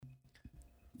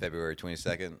February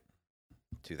 22nd,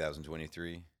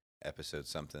 2023, episode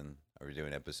something. Are we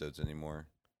doing episodes anymore?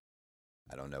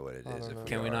 I don't know what it I is. don't If know. we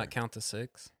Can we are. not count to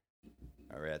 6?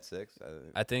 Are we at 6?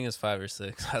 I think it's 5 or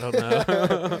 6. I don't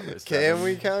know. Can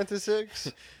we count to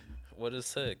 6? What is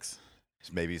 6?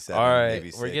 It's maybe 7, All right, maybe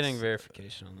 6. we're getting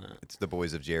verification on that. It's the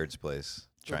boys of Jared's Place.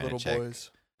 The Trying little to check. boys.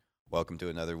 Welcome to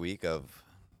another week of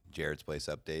Jared's Place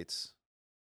updates.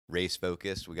 Race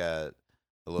focused. We got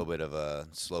a little bit of a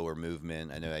slower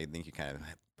movement. I think you kind of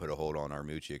put a hold on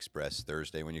Armucci Express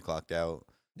Thursday when you clocked out.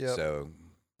 Yep. So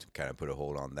to kind of put a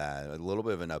hold on that. A little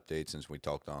bit of an update since we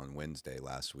talked on Wednesday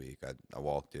last week. I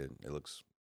walked it.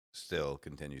 It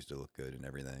continues to look good and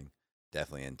everything.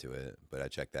 Definitely into it. But I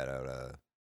checked that out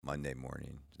Monday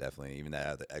morning. Definitely. Even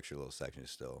that the extra little section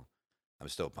is I'm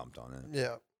still pumped on it.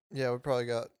 Yeah. Yeah, we probably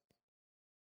got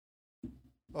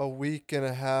a week and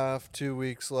a half, 2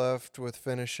 weeks left with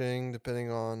finishing, depending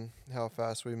on how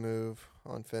fast we move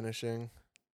on finishing.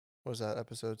 What was that,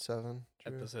 episode 7?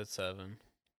 Drew? Episode 7.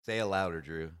 Say it louder,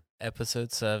 Drew.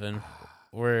 Episode 7.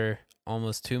 We're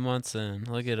almost 2 months in.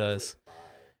 Look at us.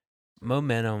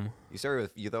 Momentum. You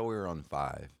thought we were on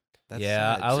 5.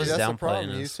 Yeah, I was See, that's the downplaying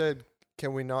problem. You us. said,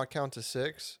 can we not count to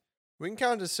 6? We can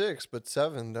count to 6, but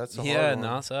 7, that's a hard Yeah, one.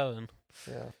 not 7.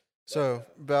 Yeah. So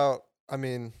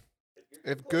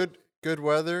if good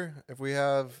weather, if we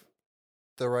have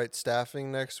the right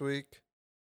staffing next week,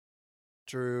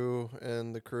 Drew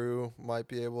and the crew might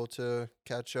be able to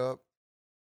catch up.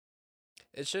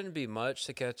 It shouldn't be much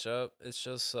to catch up. It's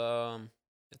just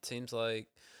it seems like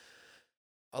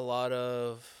a lot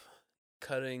of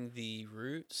cutting the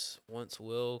roots once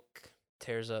Will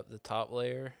tears up the top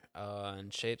layer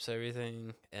and shapes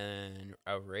everything, and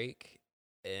a rake.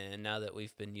 And now that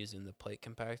we've been using the plate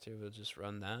compactor, we'll just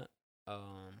run that.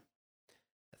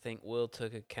 I think Will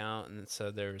took a count and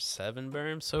said there were 7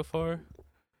 berms so far.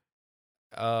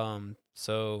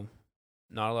 So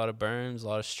not a lot of berms, a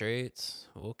lot of straights.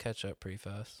 We'll catch up pretty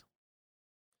fast.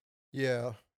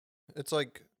 Yeah. It's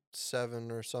like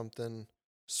 7 or something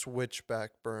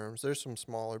switchback berms. There's some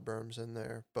smaller berms in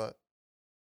there, but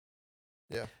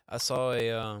yeah. I saw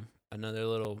a another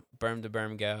little berm to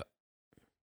berm gap.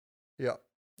 Yeah.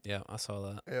 Yeah, I saw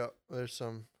that. Yeah.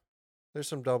 There's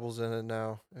some doubles in it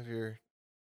now if you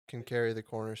can carry the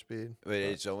corner speed. But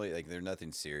it's only like they're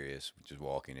nothing serious, just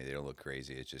walking it. They don't look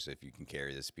crazy. It's just if you can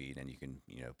carry the speed and you can,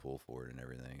 pull forward and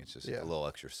everything. It's just a little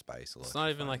extra spice. It's not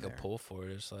even like a pull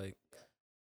forward. It's like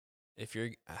if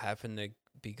you happen to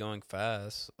be going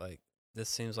fast, like this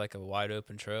seems like a wide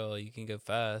open trail. You can go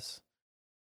fast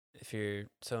if you're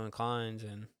so inclined,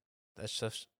 and that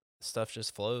stuff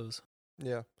just flows.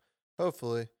 Yeah.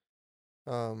 Hopefully.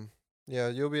 Yeah,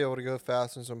 you'll be able to go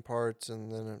fast in some parts,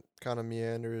 and then it kind of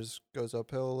meanders, goes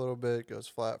uphill a little bit, goes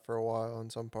flat for a while in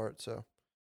some parts. So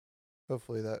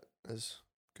hopefully that is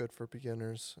good for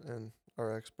beginners, and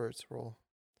our experts will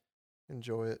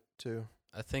enjoy it too.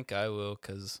 I think I will,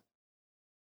 because,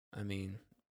 I mean,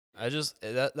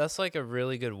 that's like a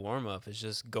really good warm-up. It's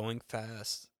just going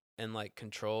fast and, like,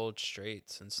 controlled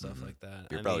straights and stuff like that.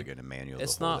 You're probably going to manual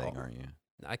it's the whole not thing, aren't you?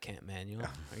 I can't manual.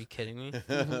 Are you kidding me?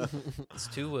 It's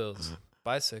 2 wheels.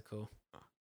 Bicycle.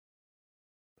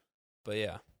 But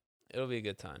yeah, it'll be a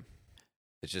good time.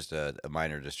 It's just a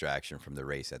minor distraction from the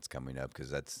race that's coming up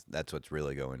because that's what's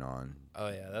really going on. Oh,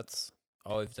 yeah, that's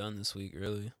all we've done this week,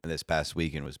 really. And this past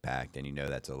weekend was packed, and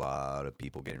that's a lot of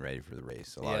people getting ready for the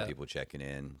race. A lot of people checking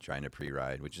in, trying to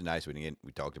pre-ride, which is nice. We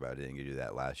talked about it. Didn't get to do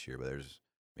that last year, but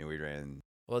we ran.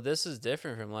 Well, this is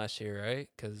different from last year, right?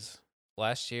 Because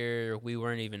last year we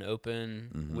weren't even open.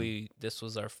 Mm-hmm. This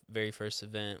was our very first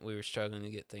event. We were struggling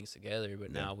to get things together,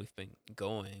 but now we've been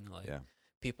going.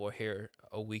 People are here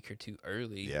a week or 2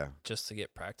 early, just to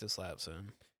get practice laps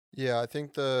in. Yeah, I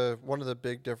think one of the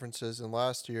big differences in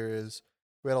last year is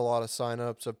we had a lot of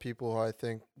signups of people who I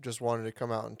think just wanted to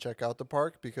come out and check out the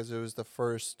park because it was the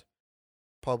first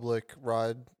public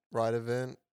ride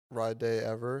day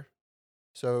ever.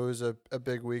 So it was a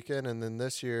big weekend. And then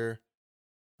this year,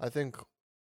 I think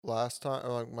last time,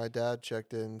 like my dad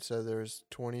checked in and said there's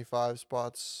 25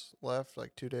 spots left,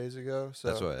 like 2 days ago. So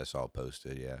that's what I saw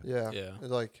posted. Yeah.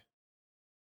 Like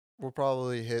we'll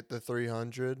probably hit the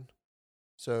 300.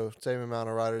 So same amount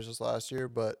of riders as last year,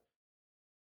 but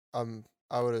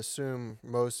I would assume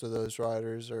most of those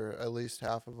riders, or at least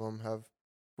half of them, have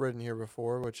ridden here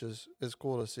before, which is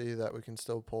cool to see that we can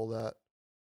still pull that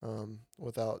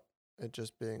without it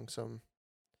just being some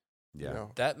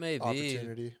that may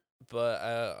opportunity. Be, but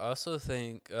I also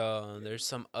think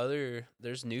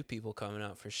there's new people coming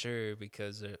out for sure,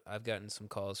 because I've gotten some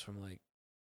calls from like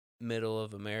middle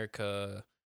of America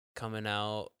coming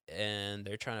out, and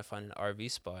they're trying to find an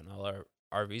RV spot, and all our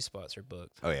RV spots are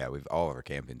booked. Oh yeah, we've all of our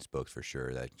camping's booked for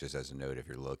sure. That just as a note, if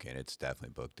you're looking, it's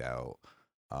definitely booked out.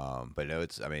 But no,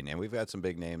 I mean, and we've got some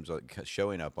big names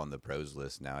showing up on the pros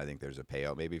list now. I think there's a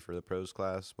payout maybe for the pros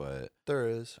class, but There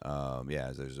is.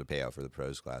 yeah, there's a payout for the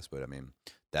pros class. But I mean,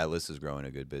 that list is growing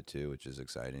a good bit too, which is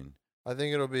exciting. I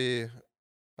think it'll be.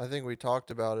 I think we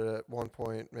talked about it at one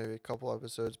point, maybe a couple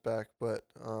episodes back, but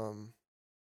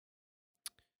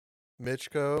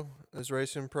Mitchko is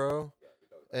racing pro,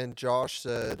 and Josh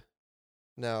said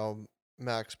now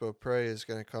Max Beaupre is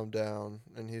going to come down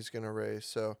and he's going to race.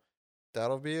 So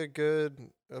that'll be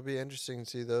it'll be interesting to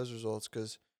see those results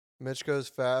because Mitchko's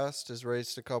fast, has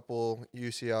raced a couple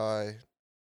UCI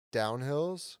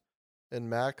downhills, and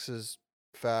Max is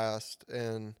fast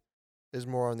and is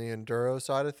more on the enduro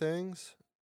side of things,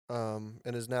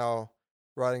 and is now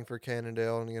riding for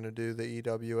Cannondale and going to do the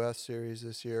EWS series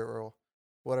this year or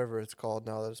whatever it's called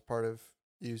now that it's part of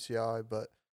UCI. But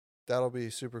that'll be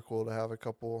super cool to have a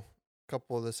couple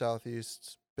of the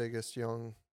Southeast's biggest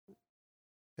young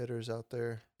hitters out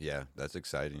there. Yeah, that's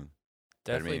exciting.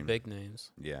 Definitely mean, big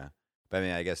names. Yeah. But I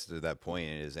mean, I guess to that point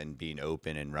is, and being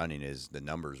open and running is the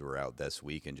numbers were out this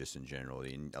week and just in general,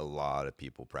 and a lot of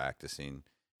people practicing,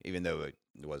 even though it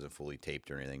wasn't fully taped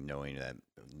or anything, knowing that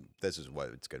this is what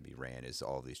it's going to be ran is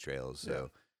all these trails. So,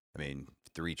 I mean,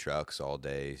 3 trucks all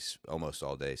day, almost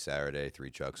all day Saturday, 3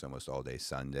 trucks almost all day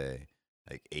Sunday,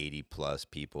 like 80 plus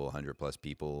people, 100 plus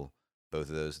people, both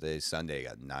of those days. Sunday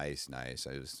got nice.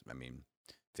 I mean,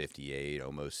 58,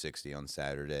 almost 60 on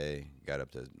Saturday, got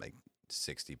up to like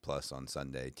 60 plus on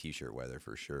Sunday. T-shirt weather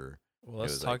for sure. Well,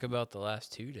 let's talk about the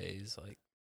last 2 days, like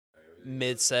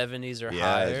mid 70s or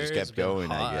yeah, higher. it just kept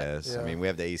going. I guess. Yeah. I mean, we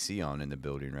have the AC on in the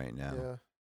building right now. Yeah.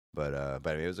 But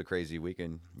I mean, it was a crazy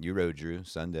weekend. You rode, Drew,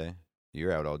 Sunday. You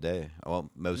were out all day. Well,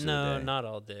 most of the day. No, not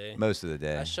all day. Most of the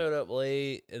day. I showed up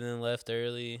late and then left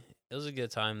early. It was a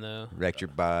good time though. Wrecked your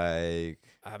bike.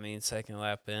 I mean, second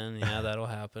lap in, yeah, that'll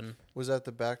happen. Was that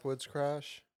the backwoods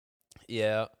crash?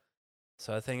 Yeah.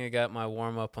 So I think I got my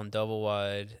warm up on double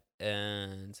wide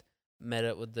and met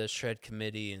up with the shred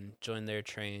committee and joined their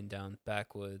train down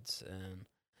backwoods and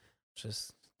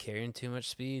just carrying too much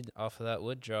speed off of that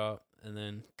wood drop and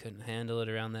then couldn't handle it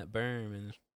around that berm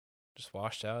and just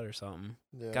washed out or something.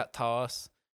 Yeah. Got tossed.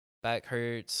 Back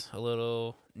hurts a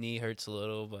little, knee hurts a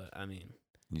little, but I mean,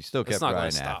 You still it's kept not gonna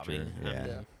riding stop after. me. I Yeah.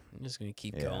 mean, I'm just gonna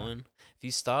keep Yeah. going. If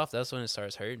you stop, that's when it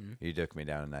starts hurting. You took me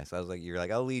down a nice. I was like, you're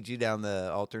like, I'll lead you down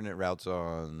the alternate routes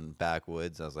on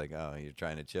backwoods. I was like, oh, you're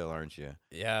trying to chill, aren't you?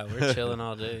 Yeah, we're chilling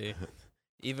all day.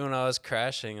 Even when I was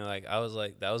crashing, I was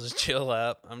like, that was a chill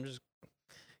lap. I'm just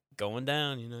going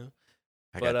down, you know.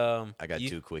 I got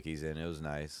 2 quickies in. It was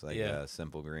nice. Like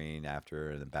simple green after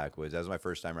and then backwoods. That was my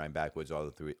first time riding backwoods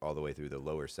all the way through the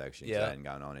lower section. Yeah, I hadn't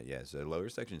gotten on it yet. So the lower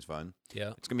section's fun.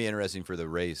 Yeah, it's gonna be interesting for the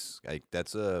race. Like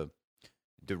that's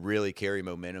to really carry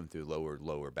momentum through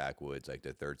lower backwoods, like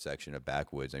the third section of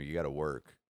backwoods. I mean, you got to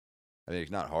work. I mean,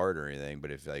 it's not hard or anything,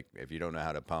 but if you don't know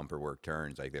how to pump or work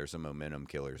turns, like there's some momentum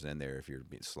killers in there if you're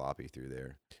being sloppy through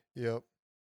there.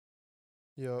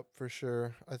 Yep, for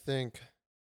sure. I think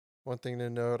one thing to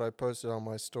note, I posted on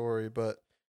my story, but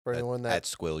for anyone at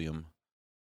Squilliam.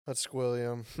 That's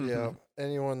Squilliam. Yeah.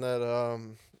 Anyone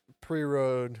that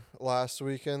pre-rode last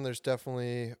weekend, there's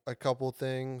definitely a couple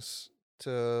things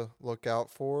to look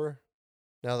out for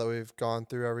now that we've gone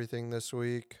through everything this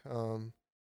week.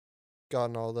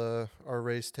 Gotten all our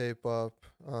race tape up.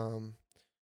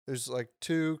 There's like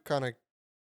 2 kind of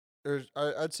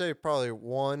I'd say probably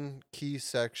 1 key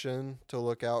section to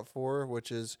look out for,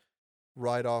 which is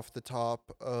right off the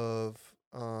top of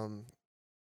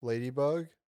Ladybug.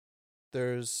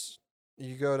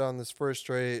 You go down this first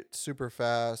straight super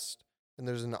fast, and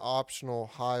there's an optional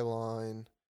high line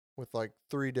with like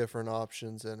 3 different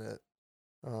options in it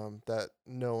that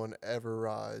no one ever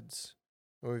rides.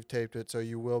 And we've taped it, so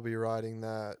you will be riding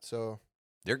that. So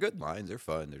they're good lines. They're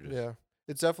fun. They're just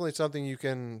it's definitely something you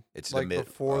can. It's like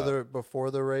before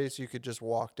the race, you could just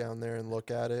walk down there and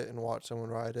look at it and watch someone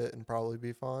ride it and probably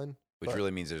be fine. Which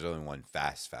really means there's only one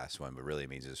fast one, but really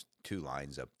means there's 2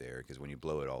 lines up there because when you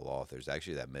blow it all off, there's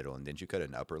actually that middle. And didn't you cut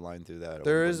an upper line through that?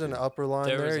 There is an upper line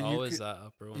there. There was always that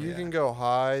upper one. You can go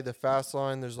high. The fast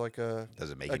line, there's like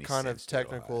doesn't make a any kind of sense to go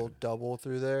technical high. double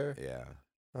through there. Yeah.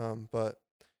 But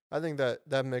I think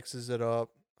that mixes it up.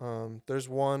 There's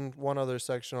one other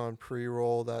section on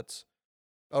pre-roll that's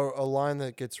a line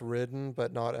that gets ridden,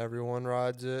 but not everyone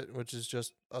rides it, which is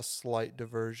just a slight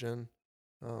diversion.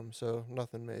 So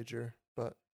nothing major,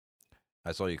 but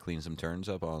I saw you clean some turns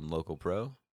up on local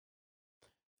pro.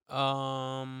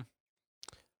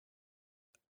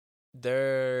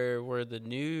 There were the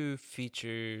new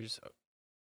features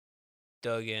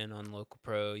dug in on Local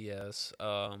Pro, yes.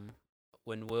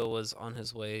 When Will was on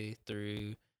his way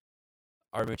through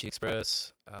Armucci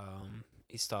Express,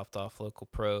 he stopped off Local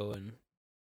Pro and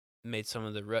made some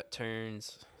of the rut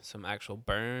turns, some actual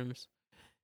berms,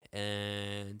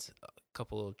 and a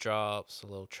couple little drops, a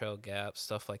little trail gaps,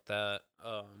 stuff like that.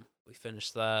 We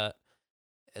finished that,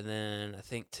 and then I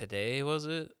think today was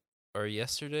it or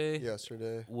yesterday?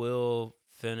 Yesterday. Will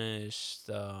finished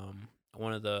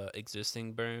one of the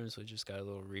existing berms. We just got a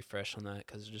little refresh on that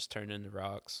because it just turned into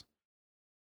rocks.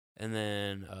 And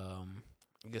then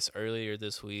I guess earlier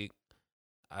this week,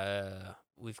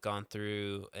 we've gone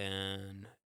through and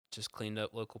just cleaned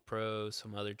up Local Pro,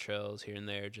 some other trails here and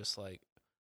there, just like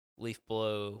leaf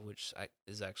blow, which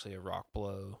is actually a rock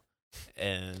blow,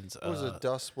 and It was a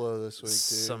dust blow this week, dude.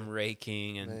 some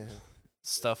raking and Man.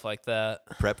 stuff like that.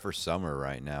 Prep for summer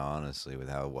right now, honestly, with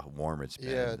how warm it's been.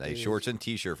 Yeah, like dude. shorts and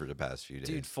t-shirt for the past few days.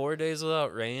 Dude, 4 days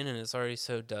without rain and it's already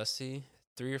so dusty.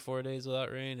 3 or 4 days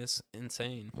without rain, it's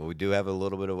insane. Well, we do have a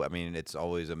little bit of. I mean, it's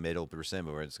always a middle percent,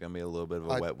 but it's gonna be a little bit of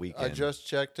a wet weekend. I just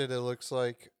checked it. It looks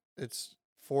like it's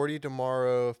 40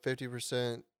 tomorrow,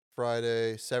 50%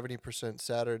 Friday, 70%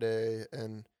 Saturday,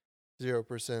 and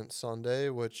 0% Sunday,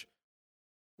 which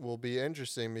will be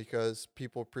interesting because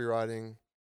people pre-riding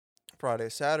Friday,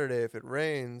 Saturday, if it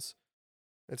rains,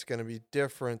 it's going to be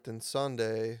different than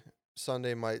Sunday.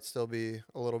 Sunday might still be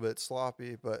a little bit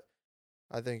sloppy, but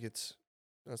I think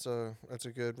that's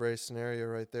a good race scenario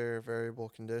right there, variable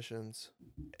conditions.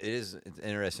 It's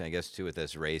interesting, I guess, too, with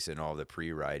this race and all the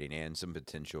pre-riding and some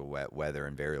potential wet weather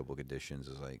and variable conditions.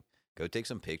 Is like, go take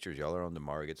some pictures. Y'all are on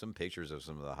tomorrow. Get some pictures of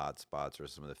some of the hot spots or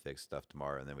some of the fixed stuff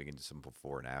tomorrow, and then we can do some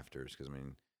before and afters. Because, I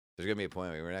mean, there's going to be a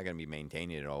point where we're not going to be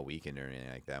maintaining it all weekend or anything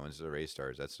like that. Once the race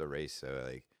starts, that's the race. So,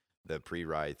 like, the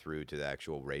pre-ride through to the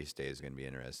actual race day is going to be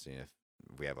interesting if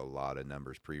we have a lot of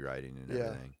numbers pre-riding and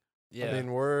everything. Yeah. I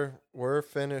mean, we're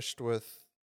finished with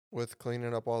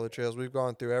cleaning up all the trails. We've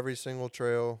gone through every single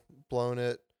trail, blown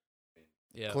it,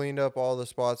 cleaned up all the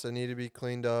spots that need to be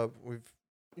cleaned up. We've,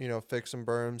 fixed some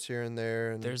berms here and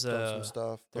there and done some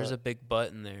stuff. There's a big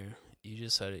butt in there. You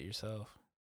just said it yourself.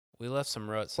 We left some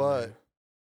ruts in But there.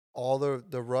 all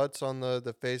the ruts on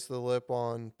the face of the lip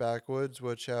on backwoods,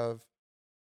 which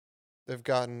they've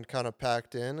gotten kind of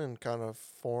packed in and kind of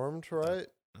formed, right?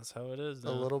 That's how it is.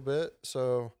 A little bit.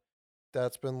 So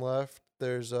that's been left.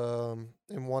 There's in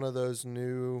one of those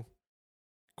new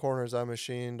corners I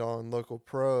machined on Local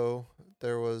Pro,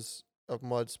 there was a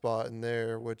mud spot in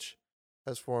there which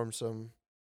has formed some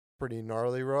pretty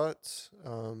gnarly ruts.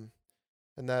 And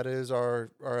that is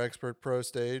our Expert Pro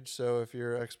stage. So if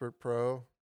you're Expert Pro,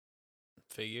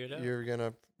 figure it out. you're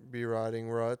gonna be riding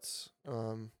ruts.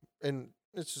 And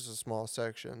it's just a small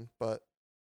section, but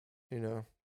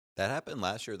That happened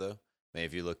last year, though. I mean,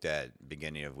 if you looked at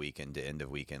beginning of weekend to end of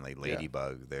weekend, like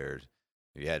Ladybug,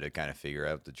 you had to kind of figure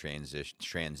out the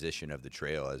transition of the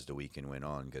trail as the weekend went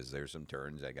on, because there's some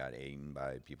turns that got eaten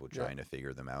by people trying to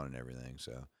figure them out and everything.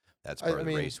 So that's part of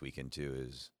the race weekend too.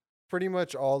 Is pretty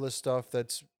much all the stuff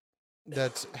that's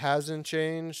hasn't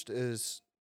changed is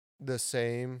the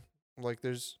same. Like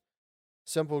there's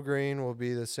simple green will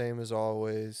be the same as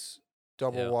always.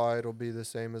 Double wide will be the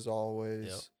same as always.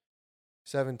 Yep.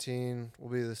 17 will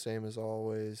be the same as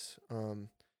always.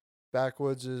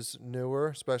 Backwoods is newer,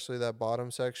 especially that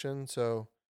bottom section, so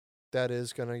that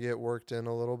is going to get worked in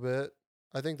a little bit.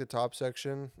 I think the top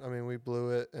section, I mean, we blew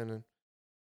it, and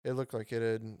it looked like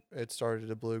it started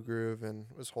a blue groove and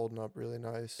was holding up really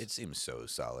nice. it seems so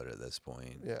solid at this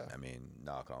point. Yeah. I mean,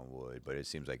 knock on wood, but it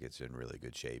seems like it's in really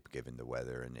good shape given the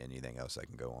weather and anything else that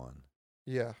can go on.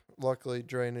 Yeah, luckily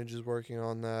drainage is working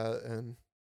on that, and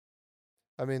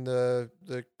I mean the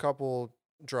couple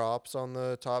drops on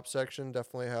the top section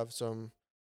definitely have some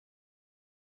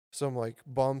like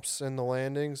bumps in the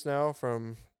landings now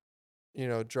from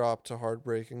drop to hard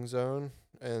braking zone,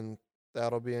 and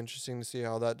that'll be interesting to see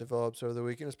how that develops over the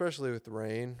weekend, especially with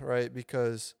rain, right?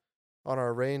 Because on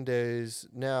our rain days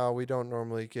now we don't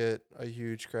normally get a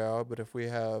huge crowd, but if we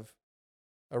have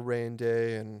a rain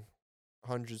day and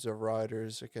hundreds of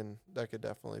riders, that could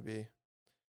definitely be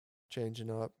changing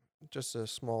up. Just a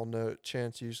small note,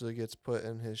 Chance usually gets put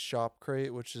in his shop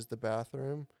crate, which is the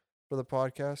bathroom for the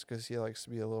podcast, because he likes to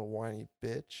be a little whiny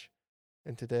bitch.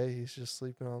 And today he's just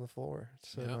sleeping on the floor.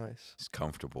 It's so nice. He's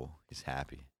comfortable. He's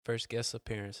happy. First guest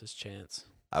appearance is Chance.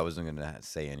 I wasn't gonna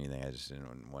say anything. I just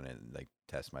didn't want to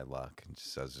test my luck.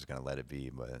 I was just gonna let it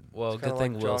be. But Well, It's good kinda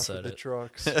thing like Will Josh with said the it.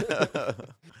 trucks.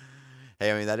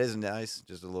 Hey, I mean, that is nice.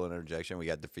 Just a little interjection. We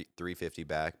got the 350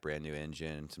 back, brand new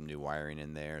engine, some new wiring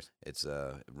in there. It's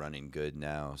running good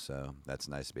now, so that's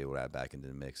nice to be able to add back into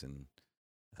the mix and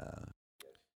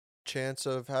chance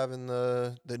of having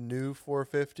the new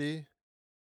 450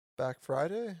 back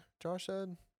Friday? Josh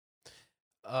said.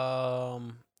 I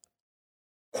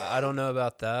don't know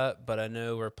about that, but I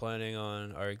know we're planning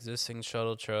on our existing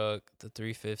shuttle truck, the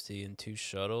 350, and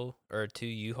two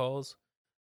U-Hauls.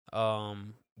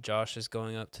 Josh is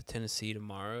going up to Tennessee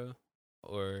tomorrow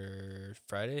or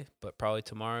Friday, but probably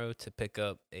tomorrow to pick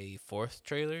up a fourth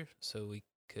trailer. So we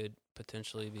could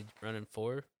potentially be running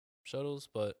 4 shuttles,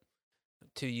 but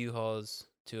 2 U-Hauls,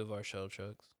 2 of our shuttle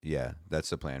trucks. Yeah,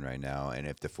 that's the plan right now. And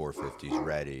if the 450's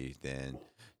ready, then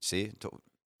see.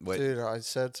 What? Dude, I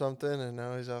said something and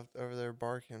now he's over there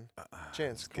barking.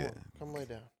 Chance, come lay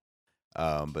down.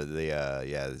 But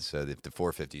so if the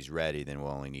 450's ready, then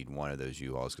we'll only need one of those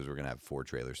U-Hauls because we're gonna have 4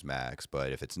 trailers max.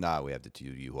 But if it's not, we have the 2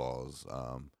 U-Hauls.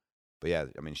 But yeah,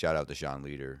 I mean, shout out to Sean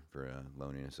Leader for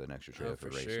loaning us an extra trailer for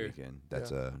race weekend.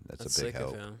 That's a big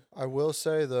help. I will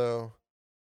say though,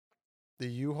 the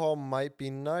U-Haul might be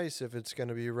nice if it's going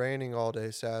to be raining all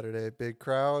day Saturday. Big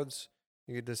crowds,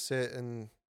 you get to sit in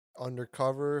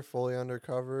undercover, fully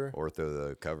undercover, or throw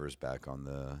the covers back on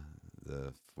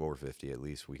the 450. At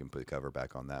least we can put cover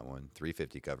back on that one.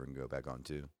 350 cover can go back on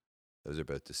too. Those are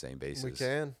both the same basis. We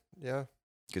can, yeah.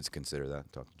 Could consider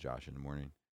that. Talk to Josh in the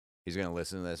morning. He's gonna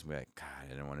listen to this and be like, God, I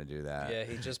didn't want to do that. Yeah,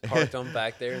 he just parked them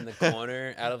back there in the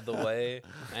corner, out of the way.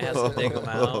 I has to dig them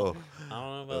out. I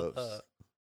don't know about that.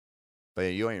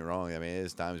 But you ain't wrong. I mean,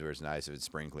 there's times where it's nice if it's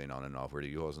sprinkling on and off. Where the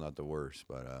U-Haul's not the worst,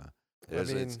 but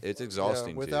it's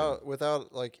exhausting without too.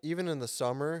 Without like even in the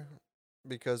summer,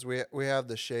 because we have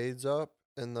the shades up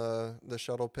in the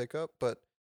shuttle pickup, but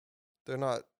they're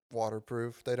not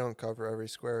waterproof. They don't cover every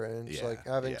square inch. Yeah, like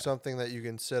having something that you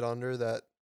can sit under that,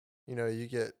 you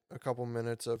get a couple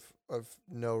minutes of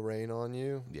no rain on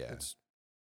you. Yeah.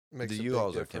 Makes the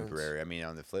U-Hauls are temporary. I mean,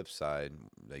 on the flip side,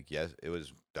 like, yes, it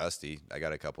was dusty. I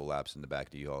got a couple laps in the back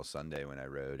of the U-Haul Sunday when I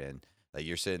rode, and like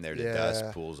you're sitting there, the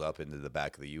dust pulls up into the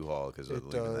back of the U-Haul because of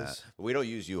leaving that. But we don't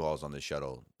use U-Hauls on the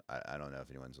shuttle. I don't know if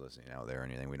anyone's listening out there or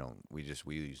anything. We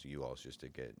use U-Hauls just to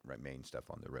get main stuff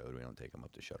on the road. We don't take them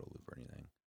up the shuttle loop or anything.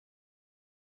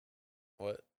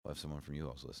 What? We'll have someone from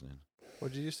U-Hauls listening.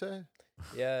 What did you say?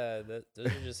 Yeah, those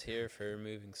are just here for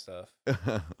moving stuff out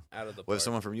of the park. We'll have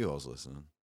someone from U-Hauls listening.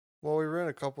 Well, we rent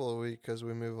a couple a week because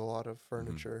we move a lot of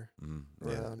furniture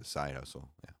Yeah, side hustle.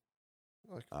 Yeah,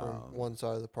 like from one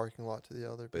side of the parking lot to the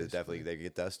other. But definitely they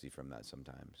get dusty from that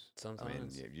sometimes.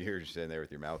 Sometimes. I mean, you're sitting there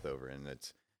with your mouth over, and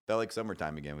it's felt like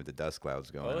summertime again with the dust clouds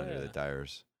going under the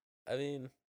tires. I mean,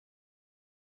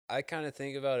 I kind of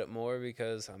think about it more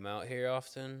because I'm out here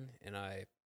often, and I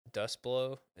dust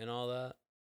blow and all that,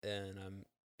 and I'm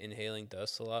inhaling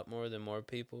dust a lot more than most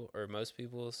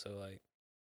people. So like,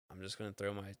 I'm just gonna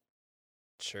throw my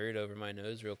shirt over my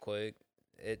nose real quick.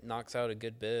 It knocks out a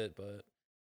good bit, but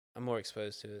I'm more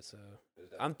exposed to it, so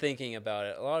I'm thinking about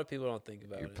it. A lot of people don't think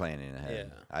about it. You're planning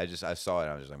ahead. Yeah. I saw it.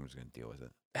 I was just like, I'm just gonna deal with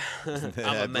it.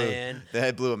 I'm a man. Then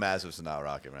I blew a massive snot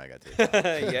rocket when I got to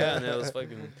it. Yeah, and it was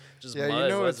fucking just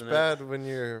mud, it's bad when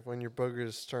your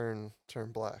boogers turn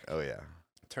black. Oh yeah.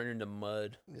 Turn into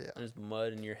mud. Yeah. There's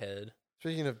mud in your head.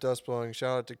 Speaking of dust blowing,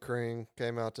 shout out to Kring.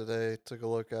 Came out today, took a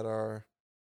look at our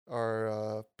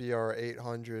BR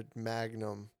 800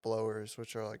 Magnum blowers,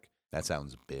 which are like, that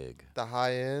sounds big. The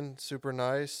high end, super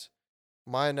nice.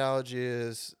 My analogy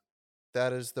is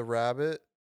that is the rabbit,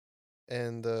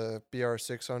 and the BR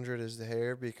 600 is the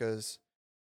hare, because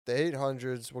the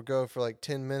 800s will go for like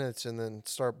 10 minutes and then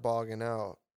start bogging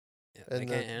out. Yeah,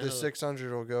 and the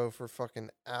 600 will go for fucking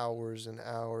hours and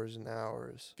hours and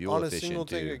hours fuel on a efficient single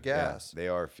tank of gas. Yeah, they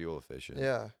are fuel efficient.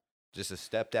 Yeah. Just a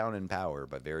step down in power,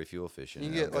 but very fuel efficient.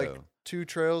 You get like 2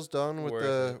 trails done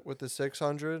with the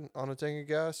 600 on a tank of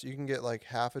gas. You can get like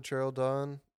half a trail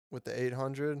done with the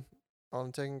 800 on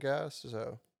a tank of gas.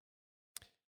 So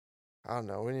I don't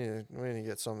know. We need to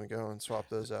get something going. Swap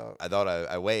those out. I thought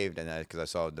I waved, and because I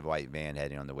saw the white van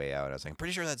heading on the way out, I was like, I'm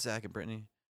pretty sure that's Zach and Brittany.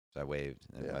 So I waved.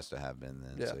 It must have been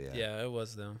then. Yeah. So Yeah, it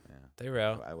was them. Yeah. They were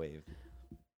out. I waved.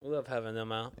 We love having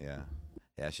them out. Yeah.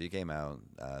 Yeah, she came out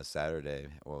Saturday.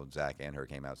 Well, Zach and her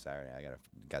came out Saturday. I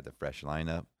got the fresh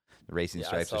lineup. The racing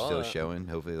stripes are still showing.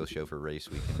 Hopefully, they'll show for race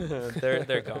weekend.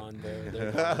 they're gone, bro.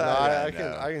 They're gone.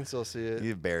 No, I can still see it.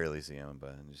 You barely see them,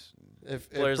 but just if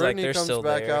Brittany comes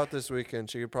back out this weekend,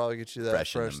 she could probably get you that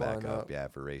fresh back lineup. up. Yeah,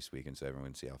 for race weekend, so everyone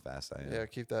can see how fast I am. Yeah,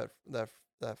 keep that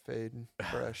fade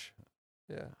fresh.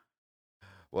 Yeah.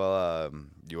 Well,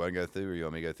 you want to go through, or you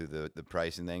want me to go through the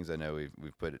pricing things? I know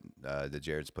we've put the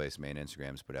Jared's Place main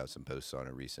Instagram's put out some posts on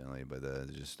it recently, but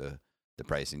just the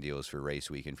pricing deals for race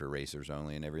weekend for racers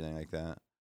only and everything like that.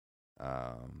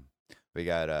 We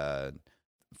got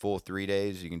full 3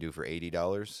 days you can do for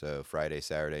 $80. So Friday,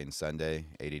 Saturday, and Sunday,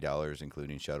 $80,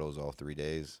 including shuttles all 3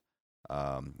 days.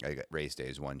 I got race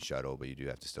days, one shuttle, but you do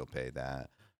have to still pay that.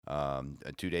 A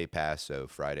 2-day pass, so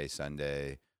Friday,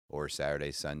 Sunday, or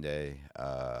Saturday, Sunday,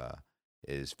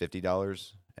 is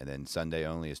 $50, and then Sunday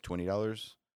only is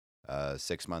 $20.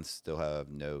 6 months still have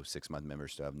no 6-month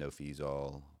members still have no fees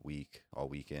all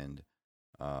weekend.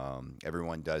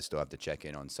 Everyone does still have to check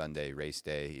in on Sunday, race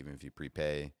day, even if you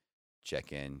prepay.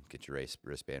 Check in, get your race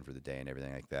wristband for the day and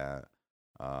everything like that.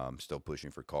 Still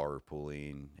pushing for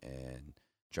carpooling and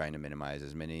trying to minimize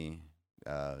as many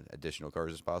additional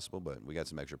cars as possible, but we got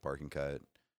some extra parking cut.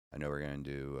 I know we're going to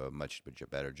do a much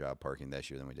better job parking this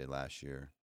year than we did last year.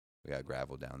 We got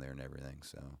gravel down there and everything,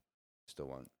 so still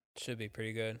want. Should be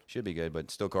pretty good. Should be good, but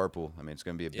still carpool. I mean, it's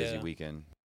going to be a busy Yeah. weekend.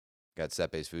 Got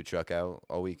Sepe's food truck out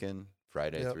all weekend,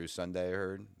 Friday Yep. through Sunday, I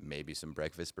heard. Maybe some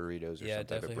breakfast burritos or Yeah, some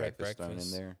type of definitely heard breakfast thrown in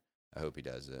breakfast. there. I hope he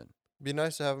does it. Be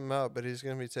nice to have him out, but he's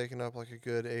gonna be taking up like a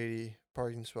good 80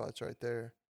 parking spots right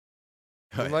there.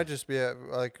 We might just be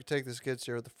like take the skid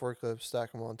steer with the forklift,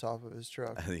 stack them on top of his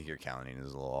truck. I think your counting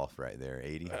is a little off right there.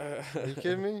 80. Are you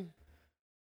kidding me?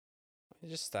 You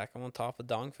just stack them on top of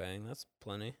Dongfang. That's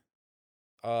plenty.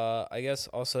 I guess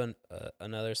also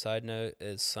another side note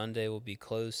is Sunday will be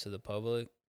closed to the public.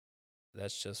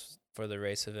 That's just for the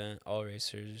race event. All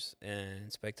racers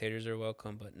and spectators are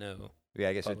welcome, but no. Yeah,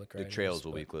 I guess Public the trails riders,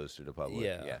 will be but- closed to the public.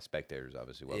 Yeah. Yeah, spectators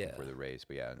obviously welcome Yeah. for the race,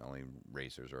 but yeah, only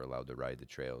racers are allowed to ride the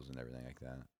trails and everything like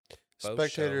that. Boat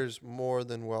Spectators more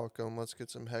than welcome. Let's get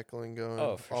some heckling going.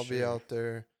 Oh, for I'll be sure. out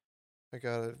there. We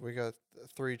got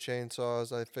 3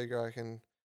 chainsaws. I figure I can,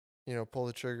 pull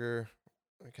the trigger,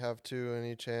 like have 2 in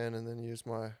each hand, and then use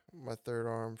my third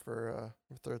arm for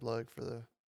third leg for the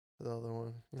other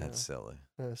one. That's silly.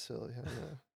 That's silly. I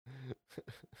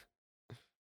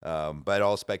know. But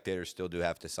all spectators still do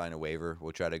have to sign a waiver.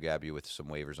 We'll try to grab you with some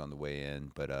waivers on the way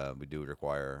in, but we do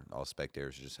require all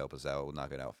spectators to just help us out. We'll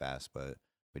knock it out fast, but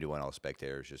we do want all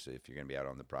spectators, just if you're going to be out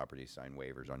on the property, sign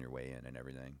waivers on your way in and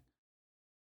everything.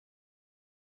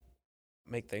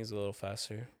 Make things a little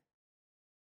faster.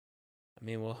 I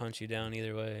mean, we'll hunt you down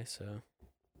either way, so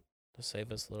it'll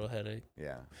save us a little headache.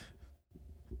 Yeah.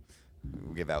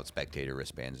 We'll give out spectator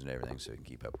wristbands and everything so we can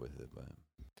keep up with it, but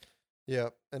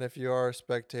Yep. And if you are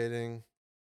spectating,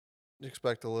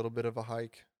 expect a little bit of a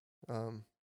hike.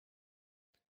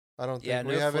 I don't think Yeah,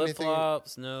 we no have flip anything.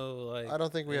 flops, no like. I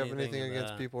don't think we have anything anything of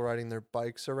against that. people riding their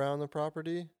bikes around the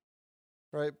property,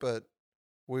 right? But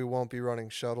we won't be running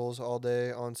shuttles all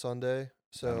day on Sunday. I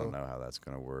So don't know how that's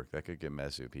going to work. That could get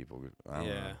messy with people. I don't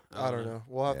know. I don't know.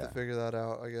 We'll have Yeah. to figure that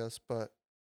out, I guess. But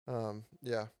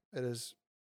yeah, it's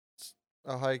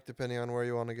a hike depending on where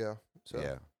you want to go. So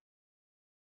Yeah.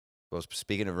 Well,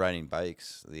 speaking of riding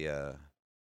bikes, the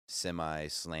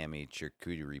semi-slammy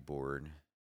charcuterie board,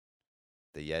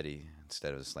 the Yeti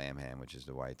instead of a slam ham, which is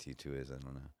the YT2 is, I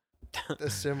don't know. the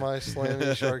semi-slammy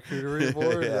charcuterie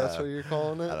board. That's Yeah. what you're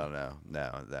calling it. I don't know.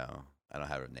 No. I don't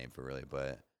have a name for it really,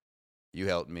 but you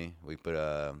helped me. We put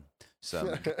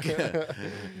some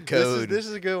code. This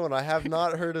is a good one. I have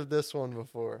not heard of this one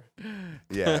before.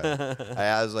 Yeah.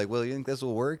 I was like, well, you think this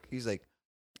will work? He's like,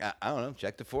 I don't know.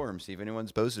 Check the forum, see if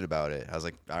anyone's posted about it. I was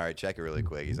like, all right, check it really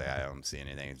quick. He's like, I don't see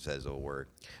anything. It says it'll work.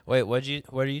 Wait, what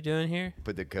are you doing here?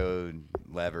 Put the code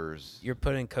levers You're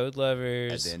putting code at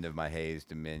levers, the end of my Hayes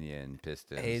Dominion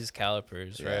pistons. Hayes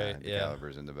calipers, right? The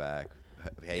calipers in the back.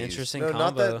 Hayes, Interesting No,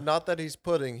 combo. not that he's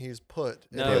putting. He's put.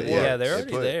 No, And it yeah, works. they're It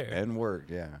already put there. and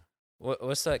worked. Yeah.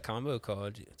 What's that combo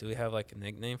called? Do we have like a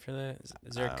nickname for that?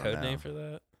 Is there I a don't code know. name for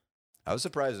that? I was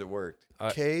surprised it worked.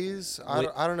 K's. I Wait-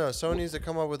 don't know. Someone needs to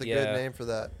come up with a good Yeah. name for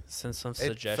that. Send some It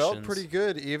suggestions. felt pretty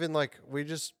good. Even like we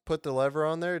just put the lever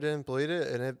on there, didn't bleed it,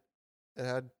 and it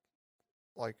had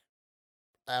like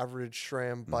average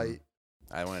SRAM bite,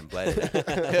 I went and bled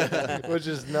it. which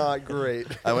is not great.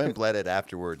 I went and bled it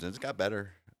afterwards, and it's got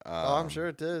better. Oh, I'm sure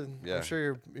it did. yeah. I'm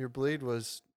sure your bleed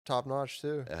was top notch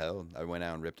too. Hell, I went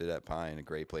out and ripped it at Pine, a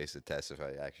great place to test if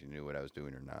I actually knew what I was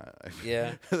doing or not.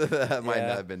 Yeah. That might Yeah.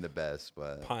 not have been the best,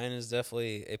 but Pine is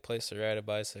definitely a place to ride a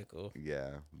bicycle.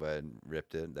 yeah, but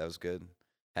ripped it. That was good.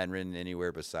 Hadn't ridden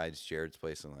anywhere besides Jared's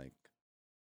place in like,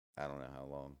 I don't know how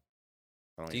long.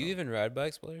 I don't Do you even ride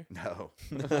bikes, Blair? No.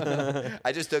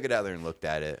 I just took it out there and looked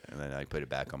at it, and then I put it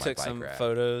back on my Took bike some rack.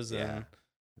 photos Yeah. and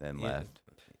Then yeah, left.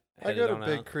 I headed go to on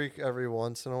Big out. Creek every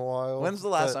once in a while. When's the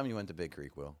last but time you went to Big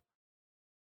Creek, Will?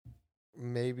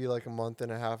 Maybe like a month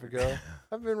and a half ago.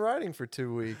 I've been riding for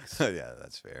 2 weeks, Yeah,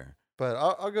 that's fair. but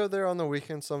I'll go there on the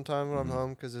weekend sometime when Mhm. I'm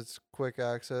home because it's quick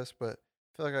access. But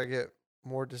I feel like I get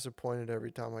more disappointed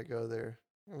every time I go there.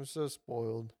 I'm so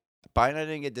spoiled. Pine I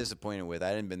didn't get disappointed with. I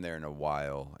hadn't been there in a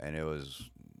while, and it was.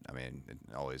 I mean, it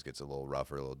always gets a little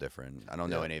rougher, a little different. I don't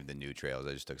know Yeah. any of the new trails.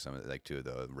 I just took some of like 2 of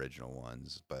the original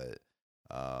ones, but.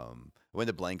 Went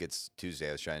to Blankets Tuesday.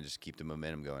 I was trying to just keep the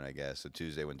momentum going, I guess. So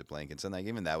Tuesday went to Blankets, and like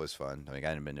even that was fun. I mean, I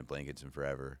hadn't been to Blankets in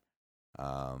forever.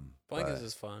 Blankets But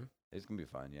is fun. it's gonna be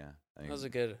fun, yeah. I That mean, was a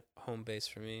good home base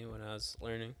for me when I was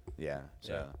learning. yeah.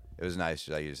 So Yeah. it was nice,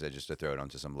 like you said, just to throw it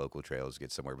onto some local trails,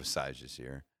 get somewhere besides this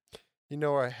year. You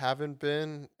know where I haven't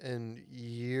been in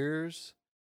years,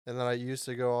 and that I used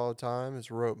to go all the time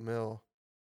is Rope Mill.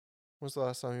 When's the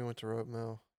last time you went to Rope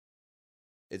Mill?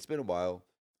 It's been a while.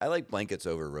 I like Blankets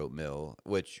over Rope Mill,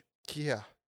 which Yeah,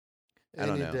 I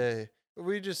don't any know. day.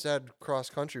 We just had cross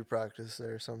country practice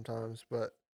there sometimes,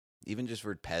 but even just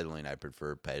for pedaling, I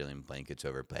prefer pedaling Blankets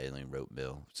over pedaling Rope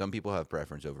Mill. Some people have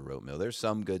preference over Rope Mill. There's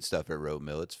some good stuff at Rope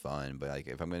Mill. It's fun, but like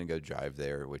if I'm gonna go drive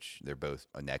there, which they're both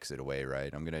an exit away,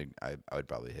 right? I would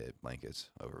probably hit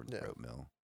Blankets over Yeah. Rope Mill.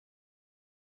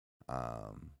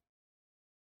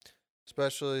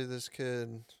 especially this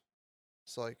kid,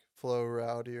 it's like Flo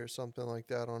Rowdy or something like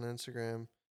that on Instagram,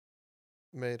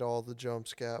 made all the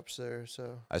jumps gaps there.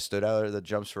 So I stood out at the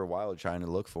jumps for a while trying to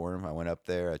look for him. I went up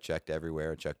there. I checked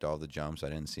everywhere. I checked all the jumps. I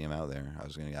didn't see him out there. I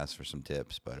was going to ask for some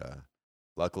tips, but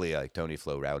luckily, like Tony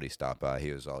Flo Rowdy stopped by.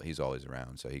 He's always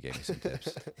around, so he gave me some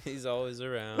tips. He's always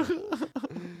around.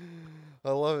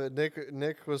 I love it.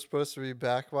 Nick was supposed to be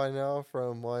back by now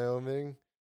from Wyoming,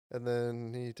 and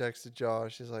then he texted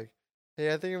Josh. He's like,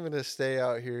 "Hey, I think I'm gonna stay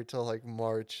out here till like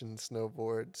March and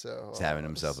snowboard." So He's having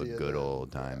himself a see ya good then.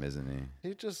 old time, Yeah. isn't he?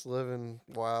 He's just living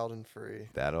wild and free.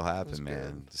 That'll That's happen,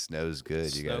 man. good. The snow's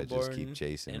good. You gotta just keep Snowboarding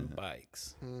chasing and it.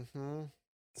 bikes. Mm-hmm.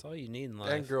 That's all you need in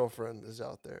life. And girlfriend is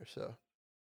out there, so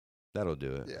That'll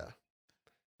do it. yeah.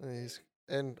 I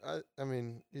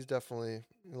mean, he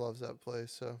loves that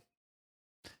place. So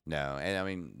No, and I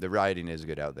mean the riding is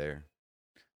good out there.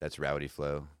 That's Rowdy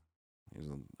Flo. He's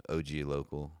an OG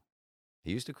local.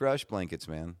 He used to crush Blankets,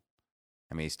 man.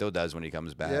 I mean, he still does when he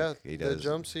comes back. yeah, He the does.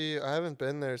 jumps I haven't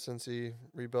been there since he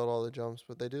rebuilt all the jumps,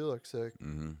 but they do look sick.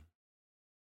 Mm-hmm.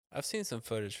 I've seen some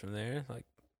footage from there. Like,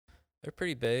 they're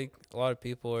pretty big. A lot of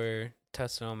people are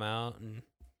testing them out and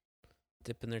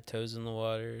dipping their toes in the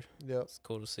water. Yep. It's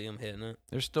cool to see them hitting it.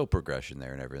 There's still progression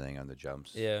there and everything on the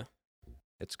jumps. Yeah.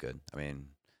 It's good. I mean,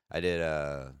 I did.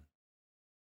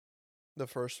 The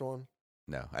first one.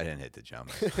 No, I didn't hit the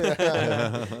jump.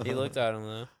 He looked at him,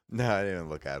 though. No, I didn't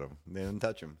look at him. Didn't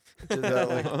touch him. Did that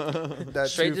like that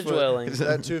Straight to 2 foot, dwelling.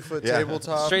 That 2 foot Yeah.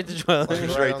 tabletop. Straight to dwelling. Like, right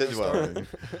Straight on to the start. dwelling.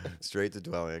 Straight to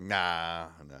dwelling. Nah,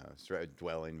 no. Straight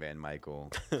dwelling. Van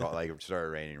Michael. Like it started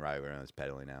raining right when I was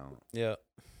pedaling out. Yeah.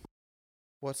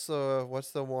 What's the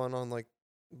one on like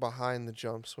behind the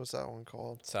jumps? What's that one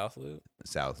called? South Loop.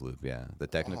 South Loop, yeah, the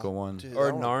technical Oh, one. dude, Or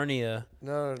that one- Narnia.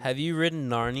 No, Have you ridden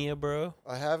Narnia, bro?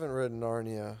 I haven't ridden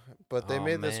Narnia, but they Oh,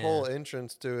 made this whole man.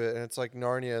 entrance to it, and it's like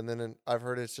Narnia, and then I've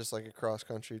heard it's just like a cross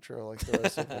country trail, like the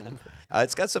rest of them.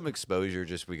 It's got some exposure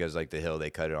just because like the hill they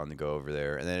cut it on to go over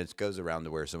there, and then it goes around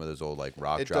to where some of those old like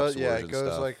rock It drop does, swords yeah. It and goes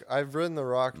stuff. like I've ridden the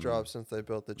rock Mhm. drop since they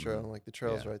built the trail, Mhm. and like the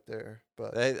trail's Yeah. right there.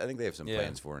 But I think they have some Yeah.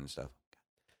 plans for it and stuff.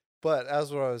 But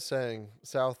as what I was saying,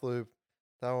 South Loop,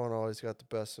 that one always got the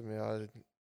best of me.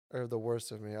 Or the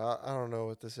worst of me. I don't know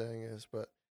what the saying is, but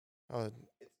I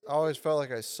always felt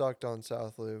like I sucked on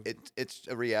South Loop. It's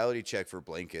a reality check for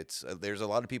Blankets. There's a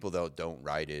lot of people that don't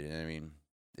ride it, and I mean,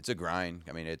 it's a grind.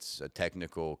 I mean, it's a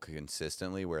technical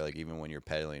consistently where like even when you're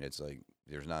pedaling, it's like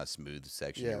there's not a smooth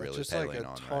section Yeah, you're it's really just like pedaling a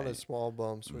on. ton Right? of small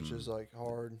bumps, which is Mhm. like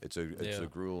hard. It's a Yeah.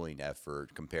 grueling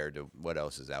effort compared to what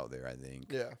else is out there. I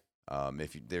think. Yeah.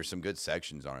 There's some good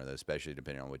sections on it, especially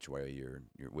depending on which way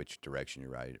which direction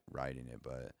you're riding it.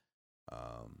 But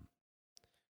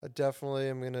I definitely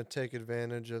am going to take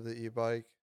advantage of the e-bike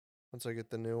once I get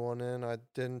the new one in. I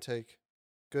didn't take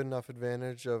good enough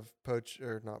advantage of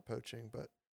not poaching, but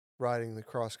riding the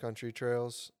cross country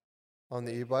trails on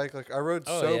the e-bike. Like I rode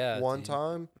Oh, Soap yeah, one dude.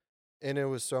 time and it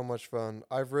was so much fun.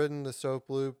 I've ridden the Soap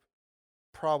Loop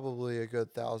probably a good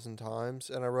 1,000 times,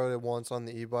 and I rode it once on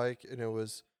the e-bike, and I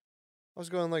was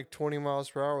going like 20 miles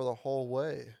per hour the whole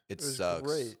way. it was sucks.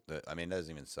 great. I mean, it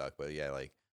doesn't even suck, but yeah,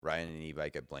 like riding an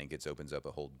e-bike at Blankets opens up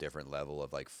a whole different level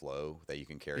of like flow that you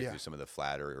can carry Yeah. through some of the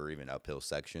flatter or even uphill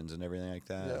sections and everything like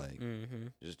that. Yeah. Like, Mm-hmm.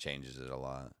 it just changes it a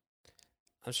lot.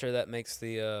 I'm sure that makes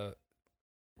the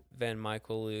Van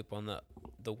Michael loop on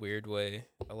the weird way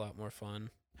a lot more fun.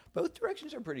 Both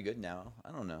directions are pretty good now.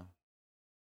 I don't know.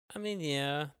 I mean,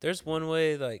 yeah. There's one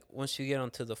way, like, once you get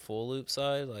onto the full loop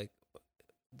side, like,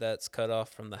 that's cut off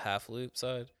from the half loop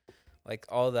side. Like,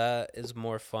 all that is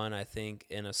more fun, I think,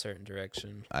 in a certain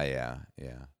direction. Yeah.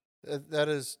 That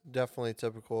is definitely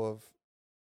typical of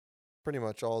pretty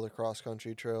much all the cross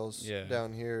country trails Yeah.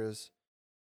 down here is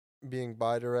being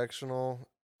bi-directional.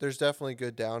 There's definitely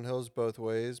good downhills both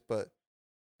ways, but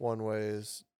one way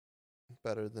is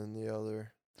better than the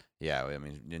other. Yeah, I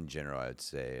mean, in general, I'd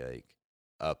say like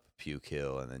up Puke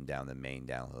Hill and then down the main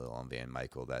downhill on Van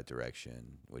Michael that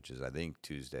direction, which is I think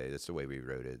Tuesday. That's the way we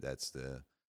rode it. That's the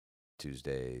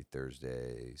Tuesday,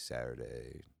 Thursday,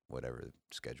 Saturday, whatever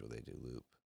schedule they do loop.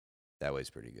 That way's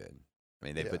pretty good. I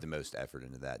mean, they Yeah. put the most effort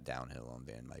into that downhill on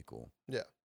Van Michael. Yeah.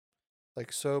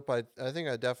 Like Soap, I think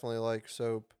I definitely like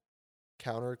Soap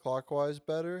counterclockwise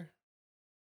better.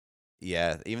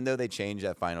 Yeah, even though they changed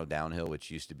that final downhill,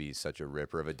 which used to be such a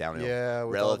ripper of a downhill, Yeah,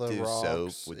 with all the relative Soap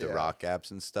rocks. with the Yeah. rock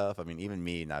gaps and stuff. I mean, even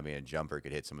me not being a jumper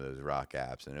could hit some of those rock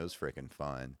gaps, and it was freaking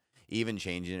fun. Even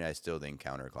changing it, I still think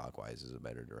counterclockwise is a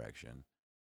better direction.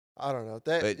 I don't know.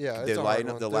 That But yeah, the it's a line- hard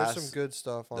one. the There's some last- good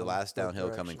stuff on The last both downhill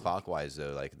coming directions. clockwise,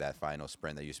 though, like that final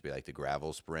sprint that used to be like the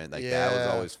gravel sprint, like that was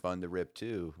Yeah. always fun to rip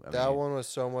too. I That mean, one was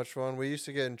so much fun. We used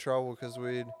to get in trouble because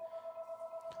we'd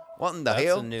what in the That's a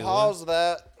hell? new pause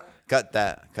that. Cut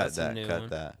that. Cut That's a that. new Cut one.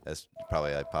 that. That's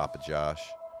probably like Papa Josh.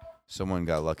 Someone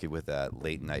got lucky with that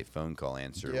late night phone call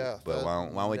answer. Yeah, But that why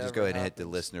don't we just go never ahead and hit the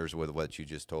happens. listeners with what you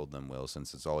just told them, Will,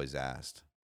 since it's always asked.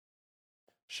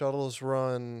 Shuttles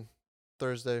run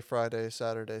Thursday, Friday,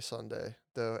 Saturday, Sunday.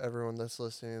 Though everyone that's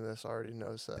listening to this already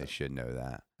knows They that. should know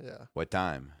that. Yeah. What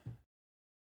time?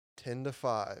 10 to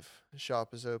 5.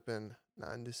 Shop is open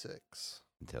 9 to 6.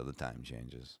 Until the time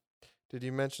changes. Did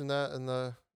you mention that in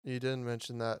the you didn't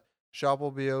mention that. Shop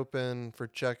will be open for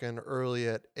check-in early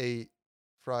at 8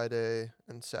 Friday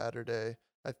and Saturday.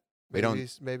 We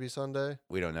don't- Maybe Sunday.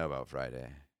 We don't know about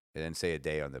Friday. They didn't say a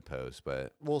day on the post,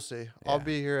 but We'll see. I'll Yeah.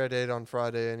 be here at 8 on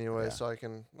Friday anyway, Yeah. so I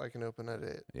can open at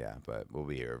 8. yeah, but we'll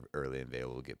be here early and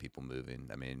available, get people moving.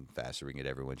 I mean, faster we can get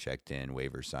everyone checked in,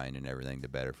 waiver signed and everything, the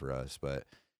better for us. But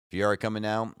if you are coming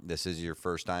out, this is your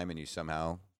first time and you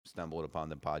somehow stumbled upon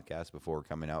the podcast before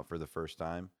coming out for the first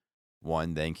time,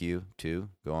 1, thank you. 2,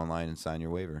 go online and sign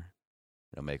your waiver.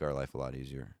 It'll make our life a lot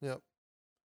easier. Yep.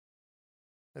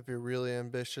 If you're really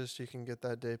ambitious, you can get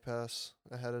that day pass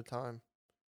ahead of time.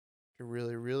 If you're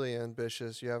really, really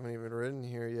ambitious, you haven't even ridden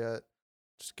here yet,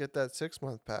 just get that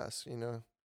 6-month pass.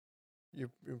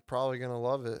 You're probably going to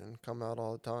love it and come out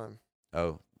all the time.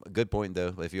 Oh, a good point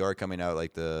though. If you are coming out,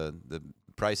 like the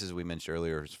prices we mentioned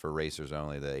earlier is for racers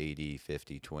only, the 80,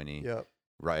 50, 20. Yep.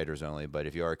 Riders only. But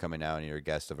if you are coming out and you're a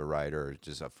guest of a rider or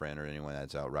just a friend or anyone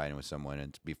that's out riding with someone,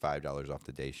 it'd be $5 off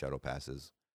the day shuttle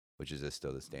passes, which is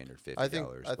still the standard $50.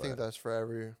 I think that's for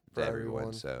everyone,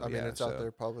 everyone. so, I mean, yeah, it's out so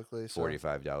there publicly. So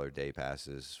 $45 day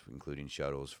passes, including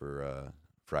shuttles for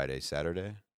Friday, Saturday,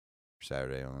 or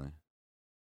Saturday only.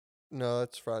 No,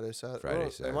 it's Friday, Saturday. Friday, It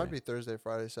might Saturday. be Thursday,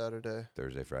 Friday, Saturday.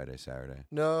 Thursday, Friday, Saturday.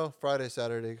 No, Friday,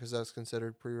 Saturday, because that's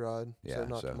considered pre-ride. Yeah, so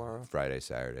not tomorrow. Friday,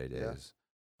 Saturday Yeah. days.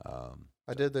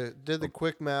 I did the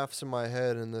quick maths in my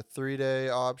head, and the 3-day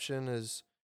option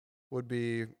would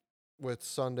be with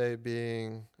Sunday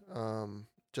being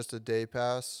just a day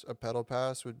pass, a pedal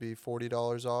pass would be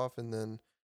 $40 off, and then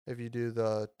if you do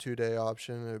the 2-day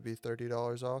option, it would be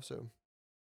 $30 off. So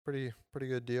pretty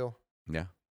good deal. Yeah.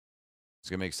 It's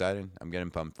going to be exciting. I'm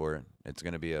getting pumped for it. It's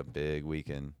going to be a big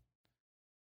weekend.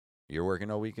 You're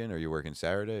working all weekend, or you're working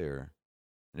Saturday, or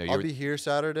no? I'll be here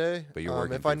Saturday. But you're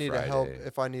working if I through need Friday.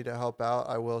 if I need to help out,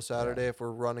 I will Saturday. If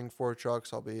we're running 4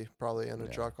 trucks, I'll be probably in a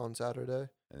Yeah. truck on Saturday.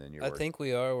 and then you're. I think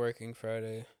we are working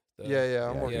Friday. though. Yeah,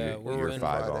 I'm yeah, working. Yeah, we're we've you're working been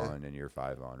 5 Friday. on, and you're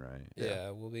 5 on, right?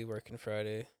 Yeah, we'll be working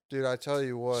Friday. Dude, I tell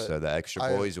you what. So the extra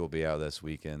I- boys will be out this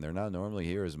weekend. They're not normally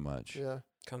here as much. Yeah,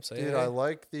 Come say dude, hey. I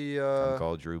like the I'm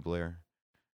called Drew Blair.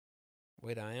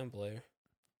 Wait, I am Blair.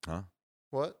 Huh?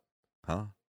 what? Huh?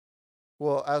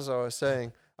 Well, as I was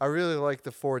saying, I really like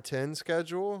the 410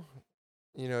 schedule.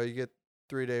 You get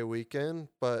 3-day weekend,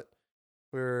 but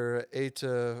I'm 8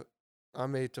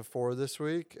 to 4 this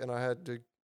week, and I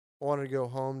wanted to go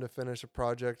home to finish a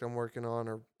project I'm working on,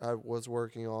 or I was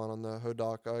working on the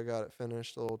Hodaka. I got it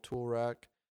finished, a little tool rack.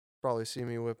 Probably see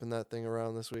me whipping that thing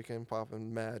around this weekend,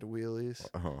 popping mad wheelies.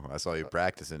 Oh, I saw you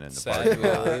practicing in the Sad parking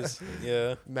lot. wheelies.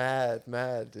 Yeah.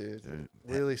 Mad, dude. Dude,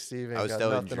 Wheelie Steve ain't I was got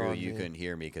telling nothing Drew on you me. couldn't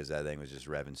hear me because that thing was just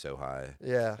revving so high.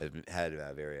 Yeah. It had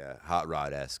very hot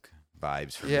rod-esque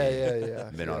vibes for Yeah, me. yeah.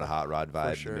 Been on yeah. a hot rod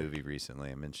vibe sure. the movie recently.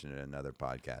 I mentioned it in another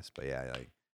podcast, but yeah, like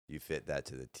you fit that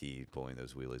to the T, pulling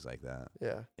those wheelies like that.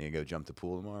 Yeah. You gonna go jump the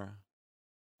pool tomorrow?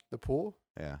 The pool?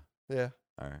 Yeah. Yeah.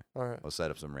 All right. All right. We'll set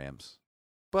up some ramps.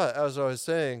 But as I was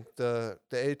saying, the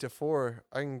 8 to 4,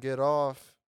 I can get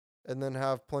off and then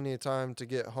have plenty of time to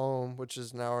get home, which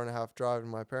is an hour and a half drive to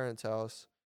my parents' house,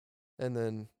 and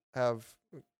then have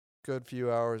good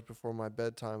few hours before my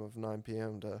bedtime of 9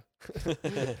 p.m. to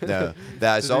No,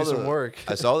 that I to saw do some work.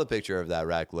 I saw the picture of that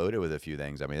rack loaded with a few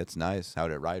things. I mean, it's nice.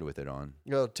 How'd it ride with it on?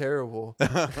 Yo, terrible,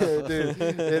 dude.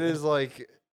 It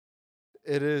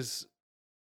is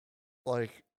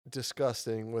like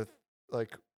disgusting with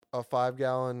like a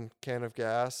 5-gallon can of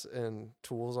gas and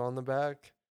tools on the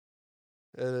back.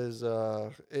 It is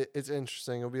it's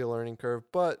interesting. It'll be a learning curve,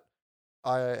 but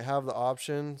I have the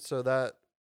option so that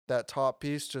top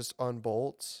piece just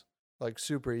unbolts like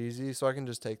super easy, so I can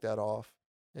just take that off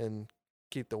and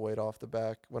keep the weight off the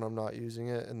back when I'm not using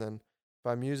it. And then if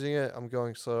I'm using it, I'm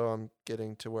going slow. I'm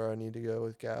getting to where I need to go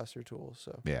with gas or tools.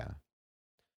 So Yeah.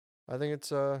 I think it's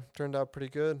turned out pretty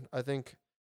good. I think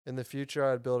in the future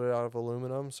I'd build it out of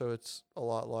aluminum, so it's a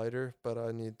lot lighter. But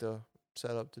I need the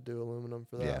setup to do aluminum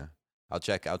for that. Yeah. I'll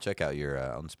check out your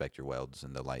I'll inspect your welds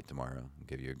in the light tomorrow and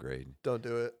give you a grade. Don't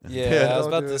do it. Yeah, I was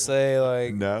don't about do to it. say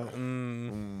like No.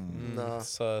 Nah.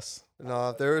 sus.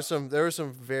 No, there were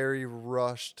some very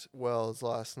rushed welds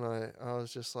last night. I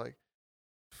was just like,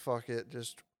 fuck it,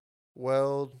 just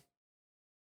weld,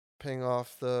 ping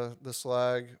off the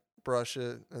slag, brush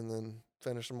it, and then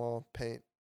finish them all, paint.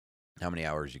 How many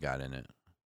hours you got in it?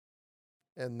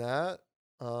 And that,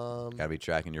 Gotta be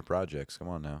tracking your projects. Come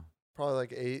on now. probably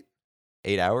like 8.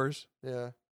 8 hours?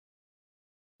 Yeah.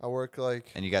 I work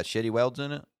like And you got shitty welds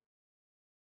in it?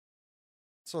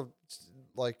 so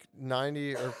like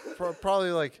 90 or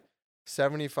probably like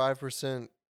 75%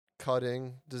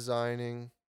 cutting,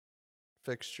 designing,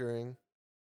 fixturing.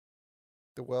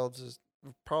 The welds is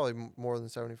probably more than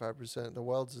 75%. The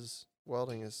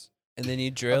welding is And then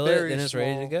you drill it, very then it's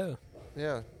ready to small- go.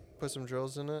 yeah. Put some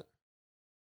drills in it.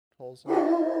 Holes in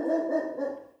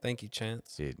it. Thank you,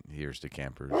 Chance. See, here's the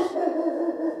campers.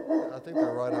 I think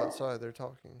they're right outside. They're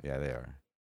talking. Yeah, they are.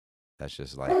 That's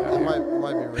just like It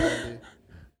might be Randy.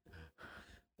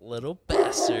 Little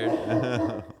bastard.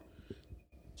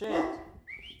 Chance.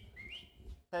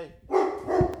 Hey.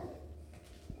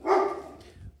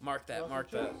 Mark that, mark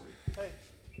that. Hey.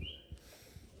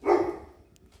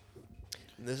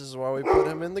 This is why we put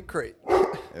him in the crate.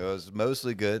 It was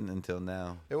mostly good until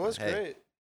now. It was Hey. great.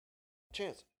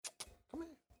 Chance, come here.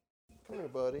 Come here,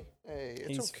 buddy. Hey, it's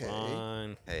He's okay.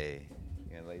 fine. Hey,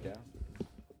 you gonna lay down?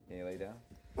 Can you lay down?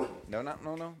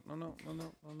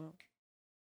 No.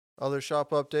 Other shop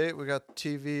update. We got the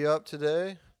TV up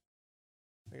today.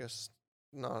 I guess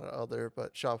not other,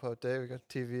 but shop update. We got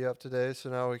TV up today, so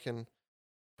now we can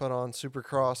put on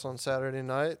Supercross on Saturday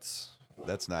nights.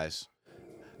 That's nice.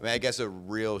 I mean, I guess a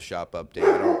real shop update.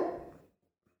 I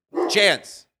don't...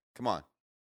 Chance, come on.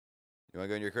 You want to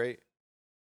go in your crate?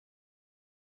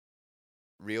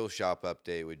 Real shop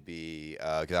update would be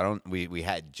because we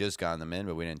had just gotten them in,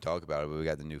 but we didn't talk about it. But we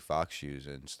got the new Fox shoes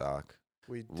in stock.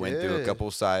 We did. Went through a couple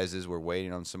sizes. We're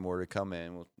waiting on some more to come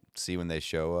in. We'll see when they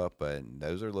show up, but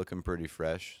those are looking pretty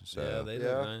fresh. So Yeah, they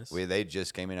Yeah. look nice. they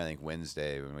just came in, I think,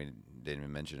 Wednesday when we didn't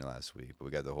even mention it last week. But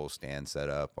we got the whole stand set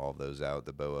up, all those out,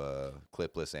 the BOA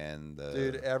clipless and the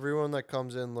Dude, everyone that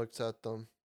comes in looks at them.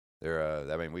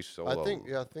 they're I mean, we sold. I think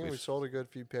we we've sold a good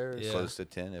few pairs. Yeah. close to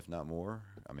 10, if not more.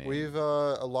 I mean, We've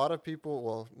a lot of people,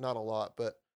 well, not a lot,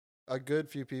 but a good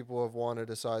few people have wanted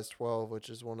a size 12, which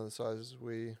is one of the sizes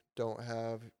we don't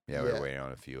have. yeah, yet. we're waiting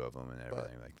on a few of them and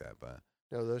everything like that, but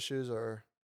You know, those shoes are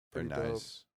they're pretty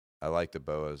nice. I like the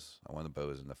boas. I want the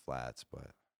boas and the flats,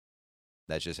 but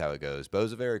that's just how it goes.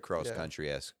 Bo's a very cross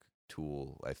country esque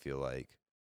tool. I feel like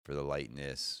for the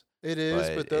lightness. It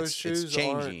is, but those it's shoes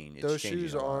changing. aren't. It's Those changing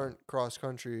shoes a lot. aren't cross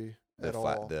country the at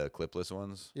all. the clipless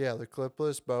ones. Yeah, the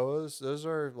clipless boas, those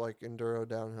are like enduro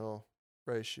downhill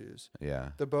race shoes.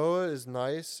 Yeah, The boa is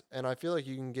nice, and I feel like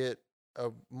you can get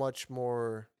a much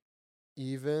more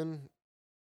even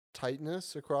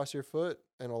tightness across your foot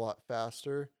and a lot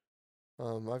faster.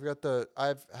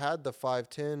 I've had the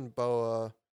 510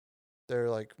 boa. They're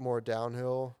like more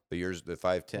downhill. but yours the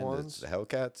 510, Ones. the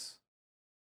Hellcats,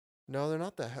 No, they're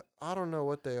not I don't know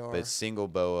what they are. but it's single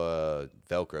boa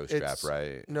Velcro strap, It's-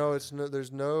 right? No,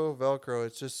 there's no Velcro.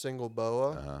 It's just single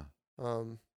boa. Uh-huh.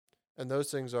 And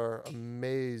those things are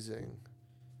amazing.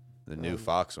 The new Um,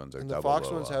 Fox ones are And the double Fox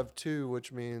boa, ones have 2,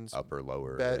 which means upper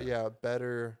lower.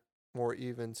 better, more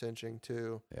even cinching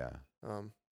too. yeah,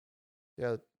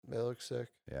 Yeah, they look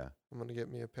sick. yeah. I'm gonna get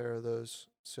me a pair of those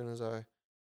as soon as I,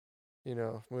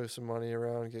 move some money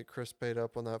around, get Chris paid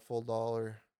up on that full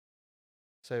dollar,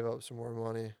 save up some more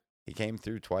money. He came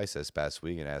through twice this past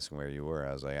week and asked where you were.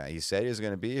 I was like, he said he was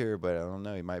going to be here, but I don't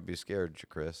know. He might be scared,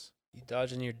 Chris. You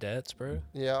dodging your debts, bro?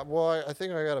 Yeah, well, I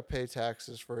think I gotta pay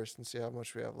taxes first and see how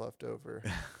much we have left over.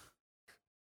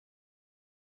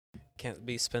 Can't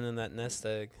be spending that nest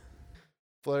egg.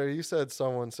 Blair, you said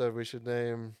someone said we should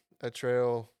name a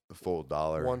trail Full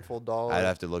dollar. one full dollar. I'd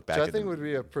have to look back. Which I think would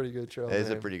be a pretty good trail. It is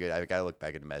a name. pretty good. I gotta look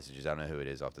back at the messages. I don't know who it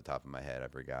is off the top of my head. I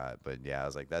forgot. But yeah, I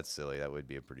was like, that's silly. That would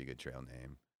be a pretty good trail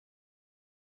name.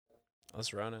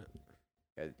 Let's run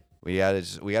it. We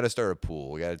gotta start a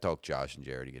pool. We gotta talk Josh and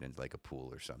Jared to get into like a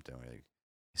pool or something. Like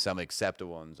some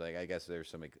acceptable ones. Like I guess there's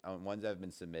some ones that have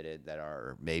been submitted that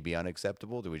are maybe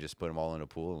unacceptable. Do we just put them all in a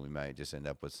pool and we might just end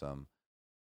up with some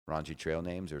raunchy trail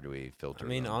names, or do we filter? I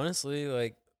mean, them? honestly,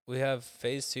 like we have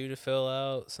phase 2 to fill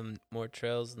out, some more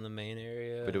trails in the main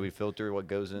area. But do we filter what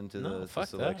goes into No, the fuck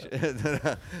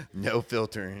selection? No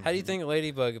filtering. How do you think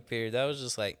Ladybug appeared? That was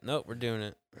just like, nope, we're doing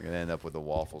it. We're gonna end up with a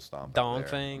waffle stomp? Dom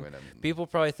Fang. People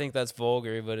probably think that's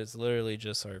vulgar, but it's literally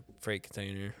just our freight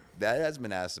container. That has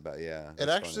been asked about. Yeah, It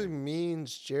that's actually funny.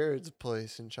 means Jared's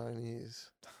place in Chinese.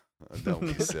 Don't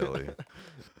be silly.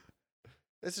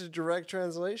 It's a direct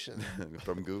translation.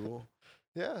 From Google.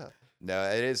 Yeah. No,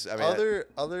 it is. I mean,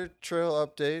 Other trail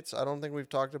updates. I don't think we've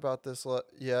talked about this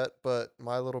yet, but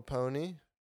My Little Pony,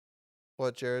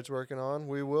 what Jared's working on.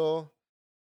 We will.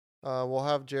 We'll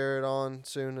have Jared on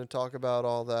soon to talk about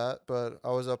all that. But I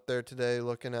was up there today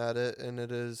looking at it, and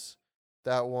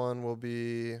that one will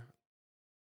be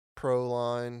pro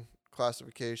line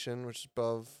classification, which is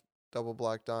above double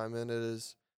black diamond. It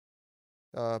is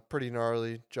pretty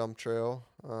gnarly jump trail.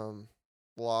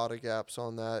 Lot of gaps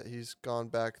on that. He's gone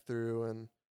back through and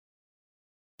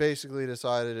basically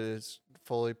decided it is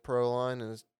fully pro line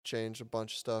and has changed a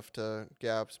bunch of stuff to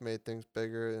gaps, made things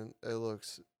bigger, and it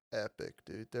looks epic,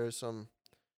 dude. There's some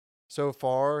so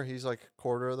far he's like a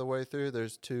quarter of the way through.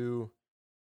 There's 2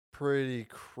 pretty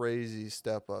crazy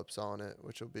step ups on it,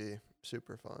 which will be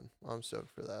super fun. I'm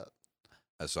stoked for that.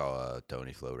 I saw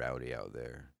Tony Flo Rowdy out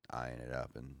there eyeing it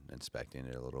up and inspecting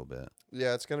it a little bit.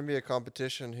 Yeah, it's gonna be a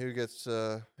competition. Who gets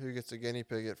a guinea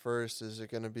pig at first? Is it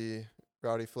gonna be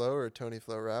Rowdy Flo or Tony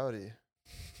Flo Rowdy?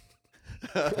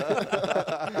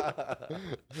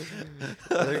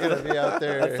 They're gonna be out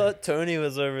there. I thought Tony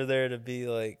was over there to be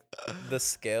like the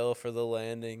scale for the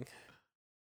landing.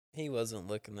 He wasn't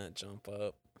looking that jump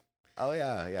up. Oh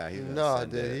yeah. No,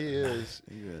 dude, he is.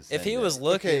 If he was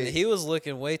looking, he was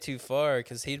looking way too far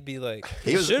because he'd be like,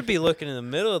 he should be looking in the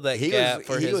middle of that gap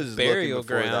for his burial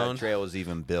ground. That trail was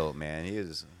even built, man. He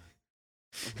is.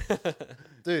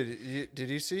 Dude, did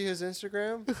you see his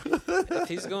Instagram? If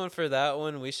he's going for that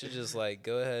one, we should just like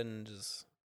go ahead and just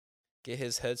get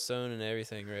his headstone and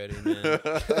everything ready, man.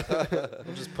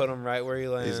 We'll just put him right where he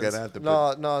lands. He's gonna have to.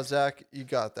 No, Zach, you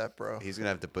got that, bro. He's gonna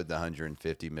have to put the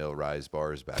 150 mil rise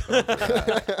bars back on. For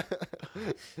that.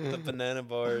 The banana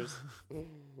bars.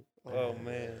 Oh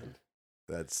man,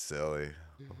 that's silly.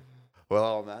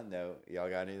 Well, on that note, y'all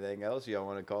got anything else? Y'all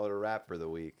want to call it a wrap for the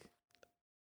week?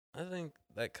 I think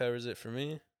that covers it for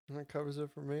me. That covers it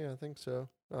for me. I think so.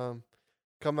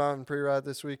 Come out and pre-ride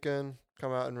this weekend.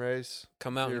 Come out and race.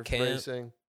 Come out if and camp.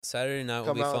 Racing. Saturday night will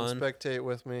Come be out fun. and spectate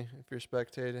with me if you're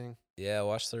spectating. Yeah,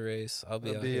 watch the race. I'll be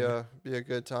It'll out here. be a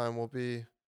good time. We'll be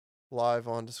live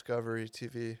on Discovery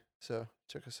TV, so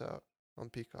check us out on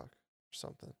Peacock or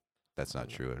something. That's not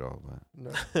true at all. But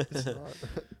No, it's not.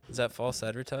 Is that false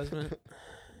advertisement?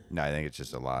 no, I think it's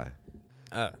just a lie.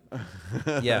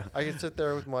 Yeah. I can sit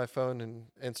there with my phone and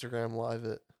Instagram live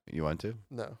it. You want to?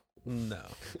 No. No.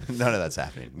 None of that's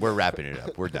happening. We're wrapping it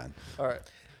up. We're done. All right.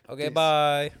 Okay, Peace.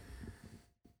 bye.